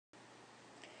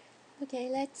Okay,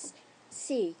 let's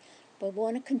see. We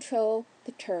want to control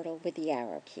the turtle with the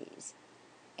arrow keys.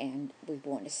 And we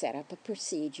want to set up a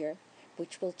procedure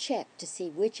which will check to see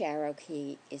which arrow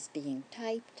key is being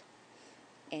typed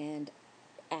and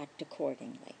act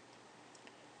accordingly.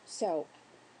 So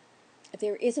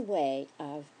there is a way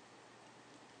of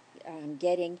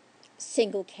getting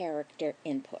single character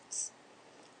inputs,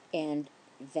 and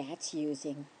that's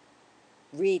using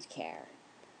readchar.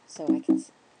 So I can,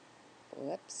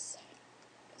 whoops,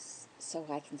 so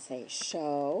I can say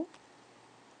show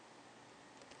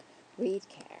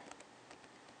readchar.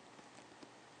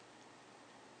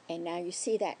 And now you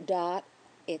see that dot,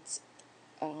 it's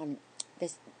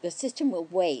the system will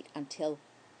wait until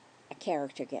a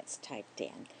character gets typed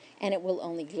in, and it will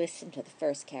only listen to the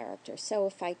first character. So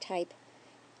if I type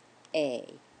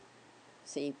A,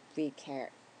 see, readchar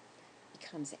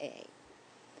becomes A.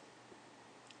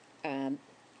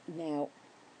 Now,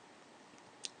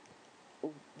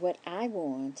 what I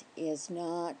want is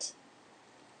not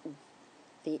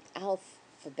the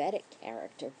alphabetic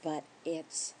character, but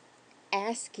its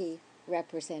Ascii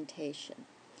representation.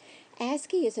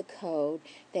 Ascii is a code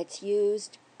that's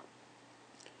used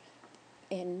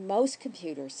in most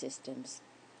computer systems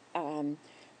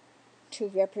to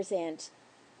represent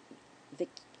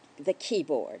the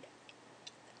keyboard,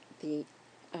 the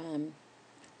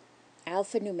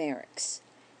alphanumerics.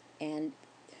 And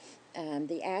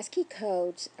the Ascii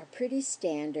codes are pretty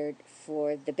standard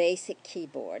for the basic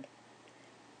keyboard.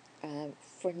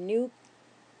 For new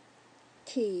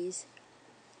keys,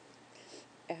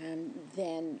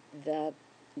 then the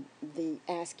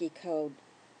Ascii code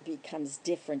becomes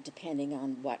different depending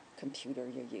on what computer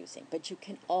you're using. But you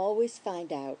can always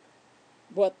find out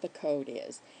what the code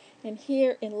is. And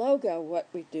here in Logo, what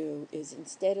we do is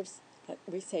instead of,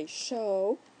 we say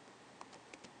show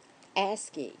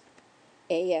Ascii,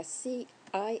 Ascii,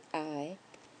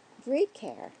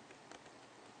 readchar.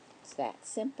 It's that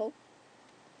simple.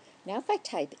 Now if I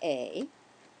type A, it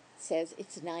says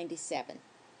it's 97.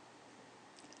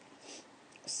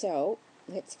 So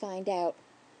let's find out.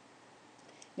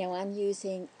 Now I'm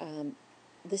using,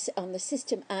 this on the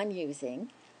system I'm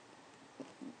using,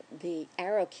 the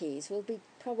arrow keys will be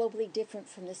probably different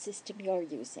from the system you're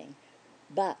using.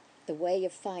 But the way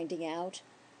of finding out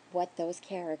what those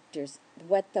characters,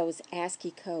 what those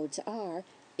Ascii codes are,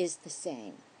 is the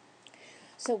same.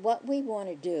 So what we want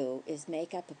to do is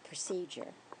make up a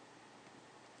procedure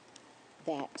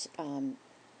that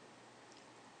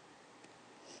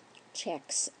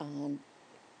checks on,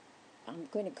 I'm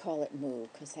going to call it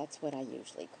move because that's what I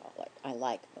usually call it. I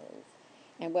like move.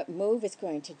 And what move is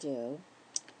going to do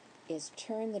is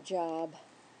turn the job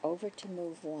over to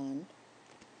move 1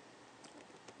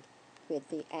 with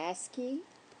the Ascii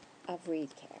of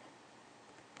readchar.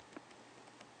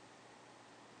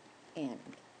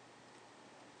 End.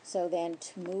 So then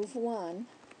to move 1,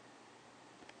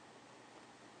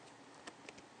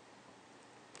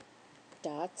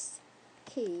 dots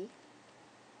key,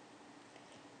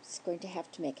 it's going to have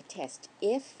to make a test.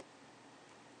 If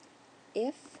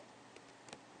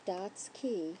dots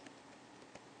key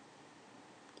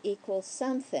equals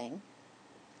something,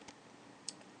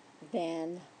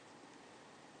 then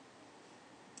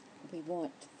we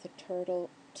want the turtle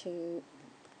to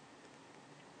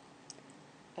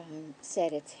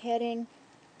set its heading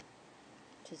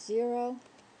to 0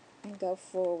 and go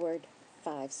forward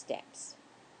 5 steps.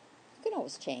 You can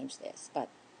always change this, but,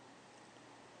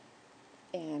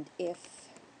 and if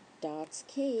dots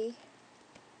key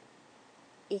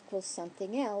equals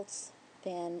something else,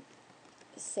 then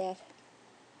set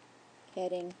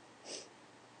heading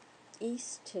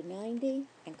east to 90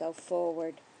 and go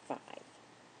forward 5.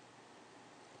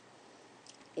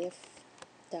 If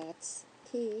dots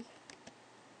key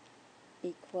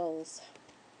equals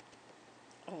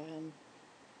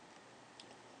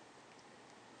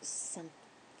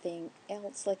something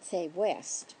else, let's say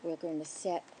west, we're going to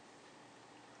set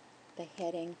the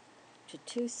heading to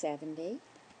 270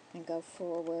 and go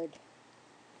forward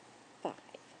 5.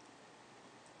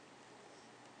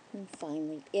 And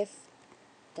finally, if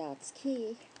dots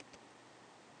key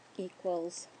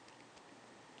equals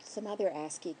some other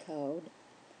Ascii code,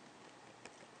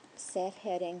 set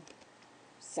heading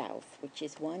south, which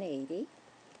is 180,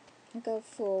 and go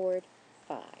forward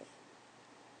 5.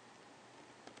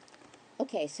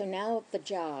 Okay, so now the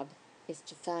job is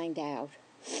to find out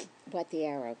what the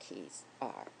arrow keys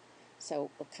are. So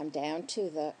we'll come down to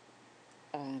the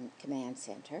command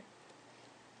center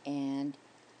and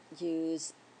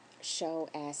use show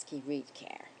Ascii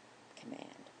readchar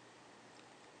command.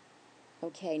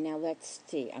 Okay, now let's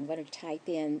see. I'm going to type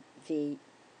in the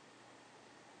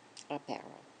up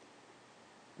arrow.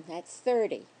 That's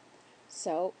 30.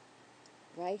 So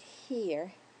right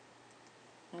here,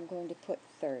 I'm going to put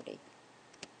 30.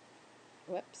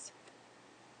 Whoops.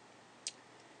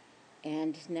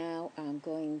 And now I'm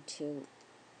going to,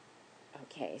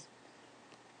 okay,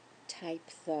 type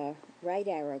the right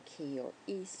arrow key, or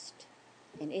east,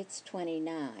 and it's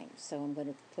 29. So I'm going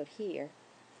to put here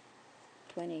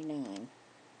 29.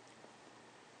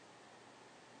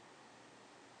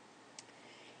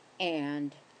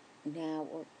 And now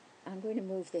I'm going to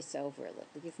move this over a little.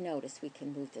 You've noticed we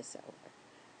can move this over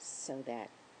so that,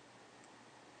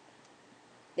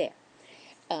 there.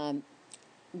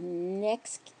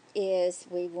 Next is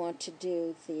we want to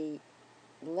do the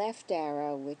left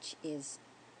arrow, which is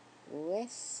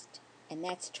west, and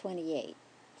that's 28.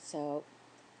 So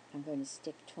I'm going to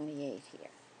stick 28 here.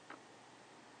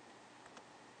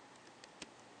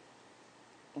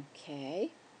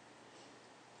 Okay.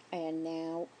 And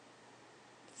now,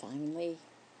 finally,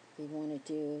 we want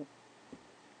to do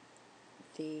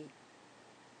the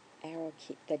arrow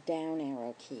key, the down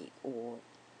arrow key, or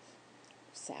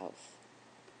south.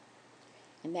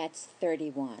 And that's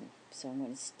 31. So I'm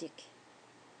going to stick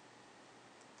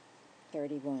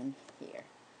 31 here.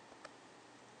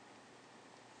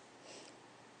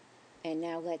 And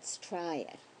now let's try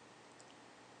it.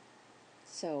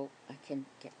 So I can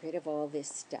get rid of all this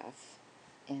stuff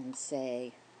and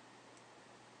say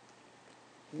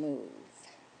move.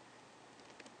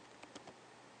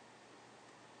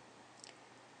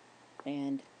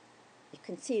 And you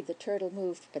can see the turtle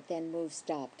moved, but then move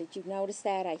stopped. Did you notice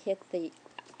that? I hit the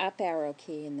up arrow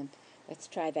key, and let's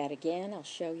try that again. I'll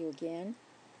show you again.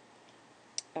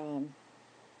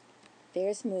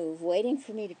 There's move, waiting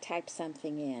for me to type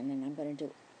something in, and I'm going to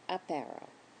do up arrow.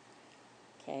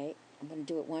 Okay, I'm going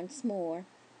to do it once more,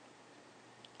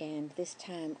 and this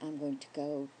time I'm going to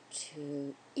go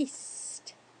to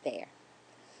east, there.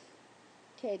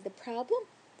 Okay, the problem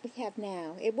we have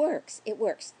now, it works,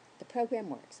 the program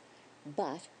works,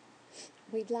 but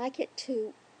we'd like it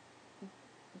to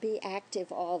be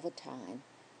active all the time,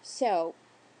 so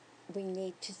we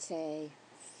need to say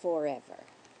forever.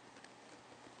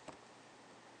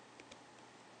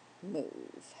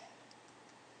 Move.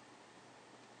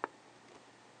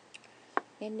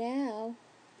 And now,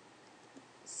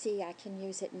 see, I can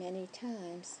use it many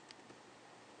times.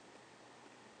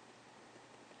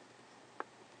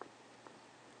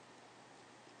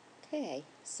 Okay,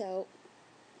 so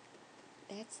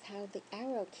that's how the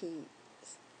arrow keys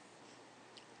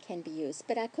can be used.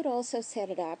 But I could also set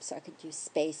it up so I could use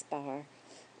space bar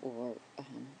or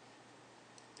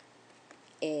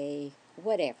a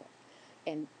whatever.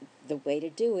 And the way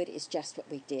to do it is just what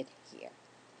we did here.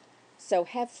 So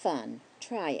have fun.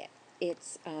 Try it.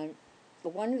 It's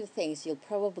one of the things you'll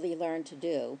probably learn to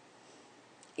do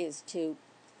is to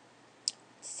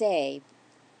say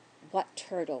what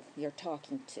turtle you're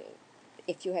talking to.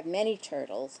 If you have many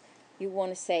turtles, you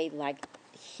want to say, like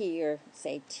here,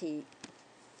 say T,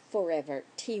 forever,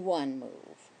 T1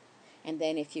 move. And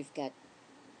then if you've got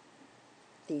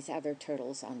these other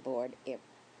turtles on board, it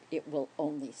will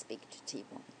only speak to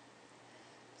T1.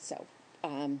 So,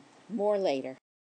 more later.